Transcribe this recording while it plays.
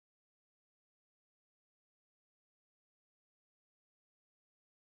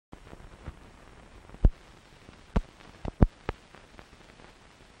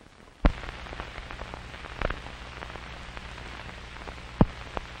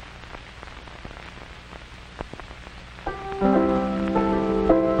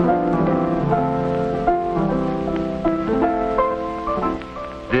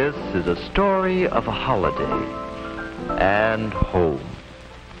story of a holiday and home.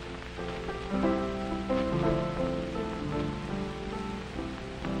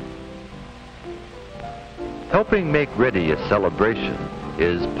 Helping make ready a celebration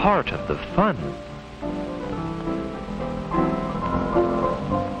is part of the fun.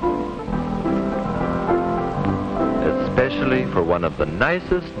 Especially for one of the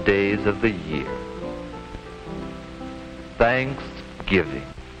nicest days of the year, Thanksgiving.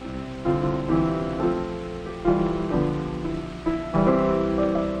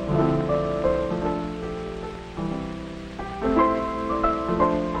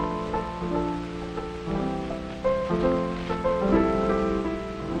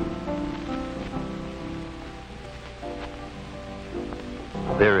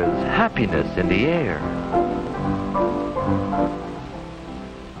 There is happiness in the air,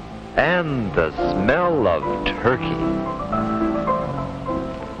 and the smell of turkey.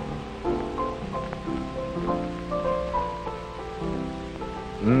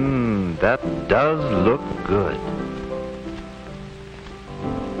 That does look good.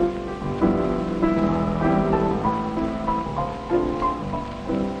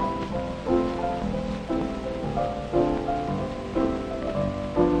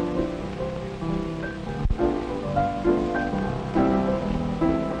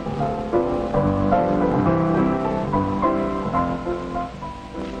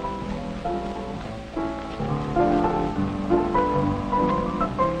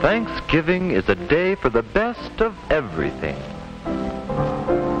 Thanksgiving is a day for the best of everything.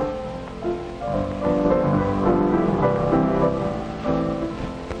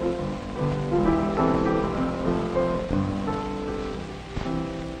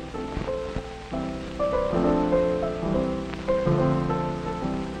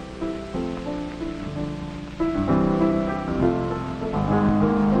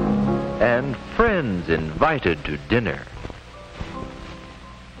 And friends invited to dinner.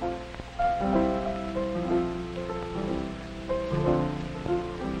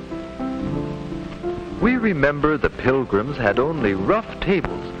 We remember the Pilgrims had only rough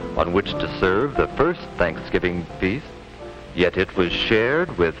tables on which to serve the first Thanksgiving feast, yet it was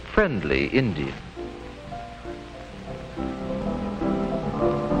shared with friendly Indians.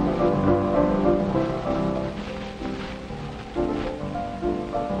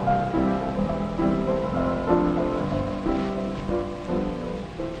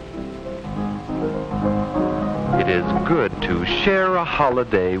 It is good to share a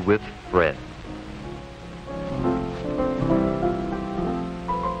holiday with friends.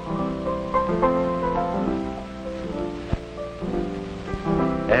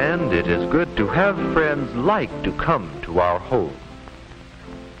 And it is good to have friends like to come to our home.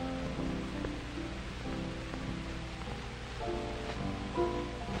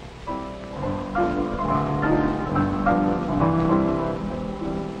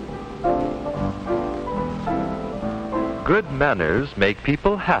 Good manners make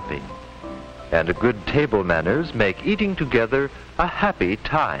people happy, and good table manners make eating together a happy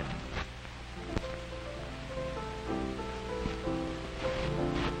time.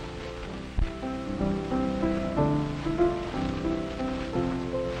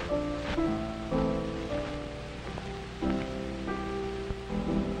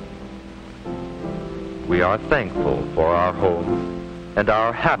 We are thankful for our home and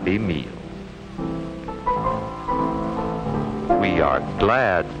our happy meal. We are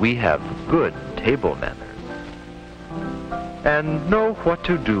glad we have good table manners and know what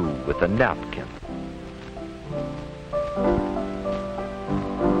to do with a napkin.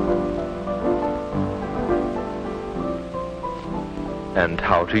 And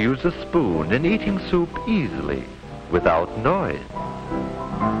how to use a spoon in eating soup easily without noise.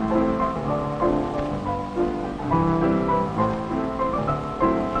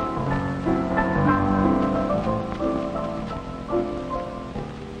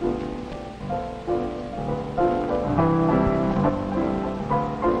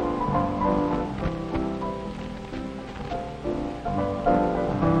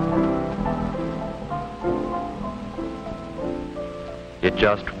 It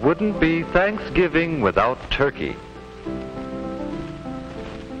just wouldn't be Thanksgiving without turkey.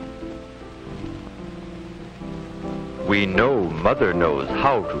 We know Mother knows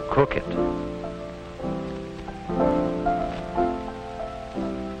how to cook it.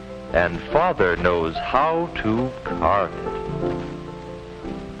 And Father knows how to carve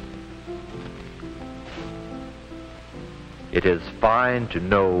it. It is fine to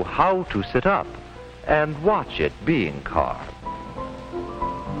know how to sit up and watch it being carved.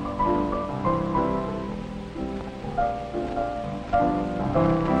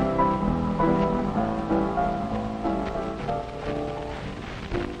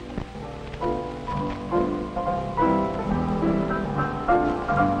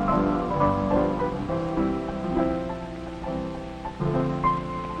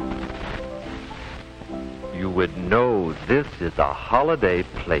 is a holiday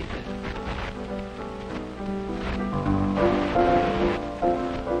plate.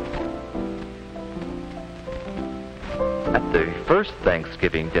 At the first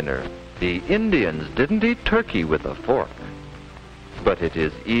Thanksgiving dinner, the Indians didn't eat turkey with a fork. But it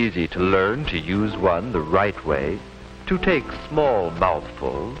is easy to learn to use one the right way, to take small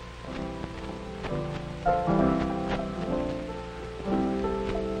mouthfuls.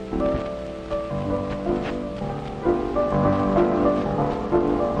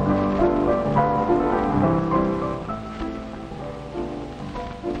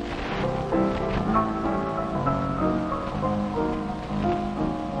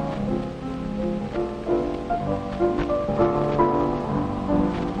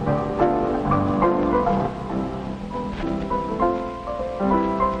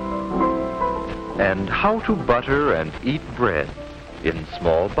 And how to butter and eat bread in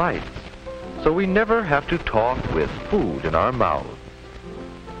small bites, so we never have to talk with food in our mouths.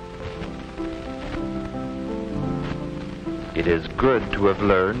 It is good to have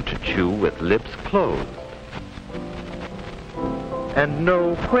learned to chew with lips closed and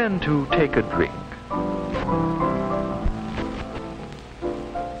know when to take a drink.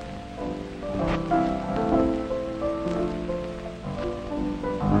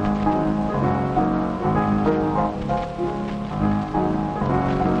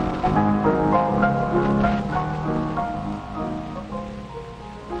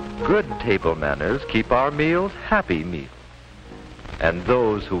 Good table manners keep our meals happy meals, and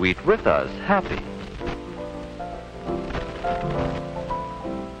those who eat with us happy.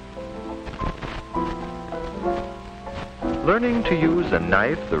 Learning to use a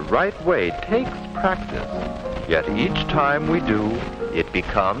knife the right way takes practice, yet each time we do, it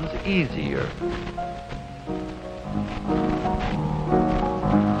becomes easier.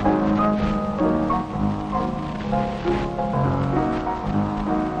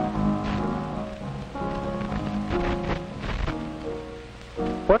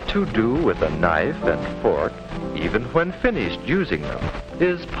 What to do with a knife and fork, even when finished using them,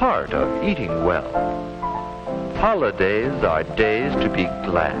 is part of eating well. Holidays are days to be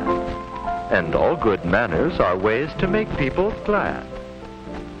glad, and all good manners are ways to make people glad.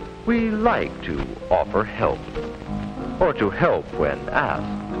 We like to offer help, or to help when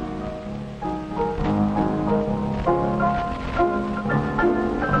asked.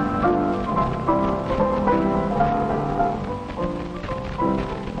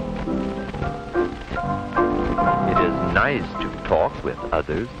 Nice to talk with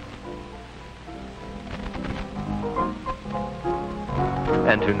others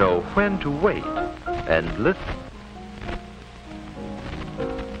and to know when to wait and listen.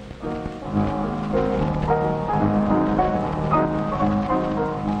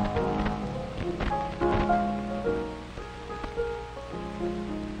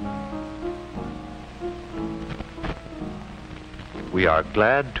 We are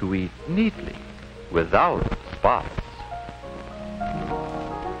glad to eat neatly, without spots.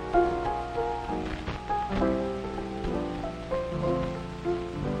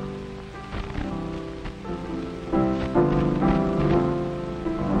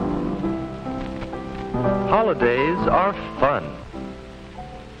 Holidays are fun.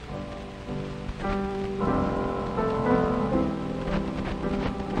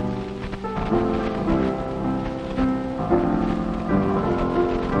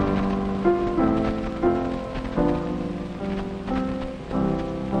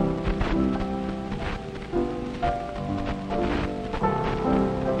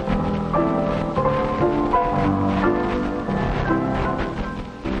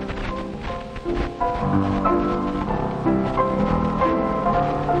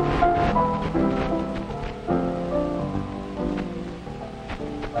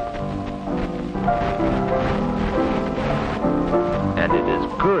 And it is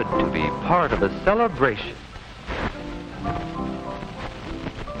good to be part of a celebration.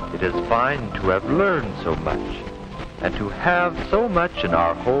 It is fine to have learned so much and to have so much in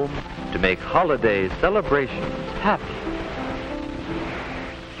our home to make holiday celebrations happy.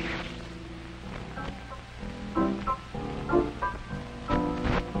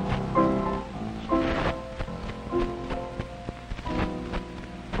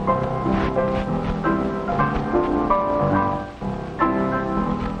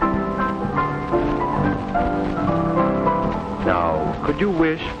 Now, could you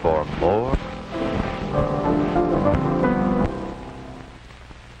wish for more?